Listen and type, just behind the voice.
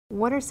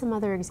What are some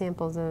other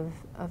examples of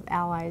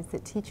allies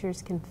that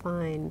teachers can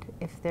find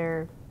if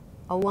they're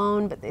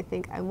alone but they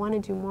think, I want to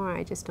do more,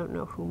 I just don't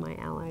know who my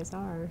allies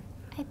are?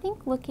 I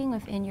think looking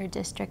within your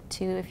district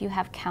too, if you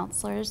have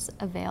counselors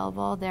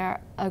available,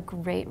 they're a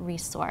great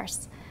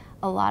resource.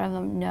 A lot of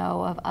them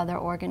know of other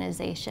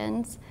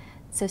organizations.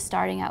 So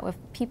starting out with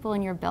people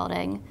in your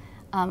building,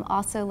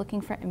 also looking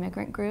for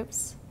immigrant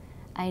groups.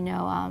 I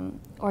know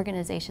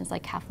organizations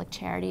like Catholic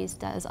Charities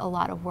does a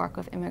lot of work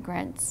with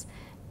immigrants,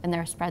 and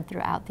they're spread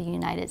throughout the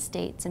United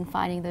States, and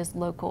finding those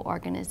local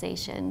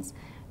organizations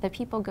that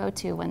people go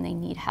to when they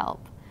need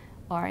help.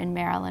 Or in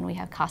Maryland, we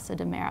have Casa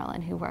de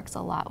Maryland, who works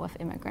a lot with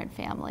immigrant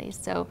families.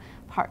 So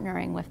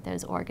partnering with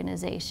those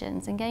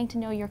organizations and getting to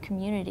know your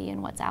community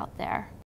and what's out there.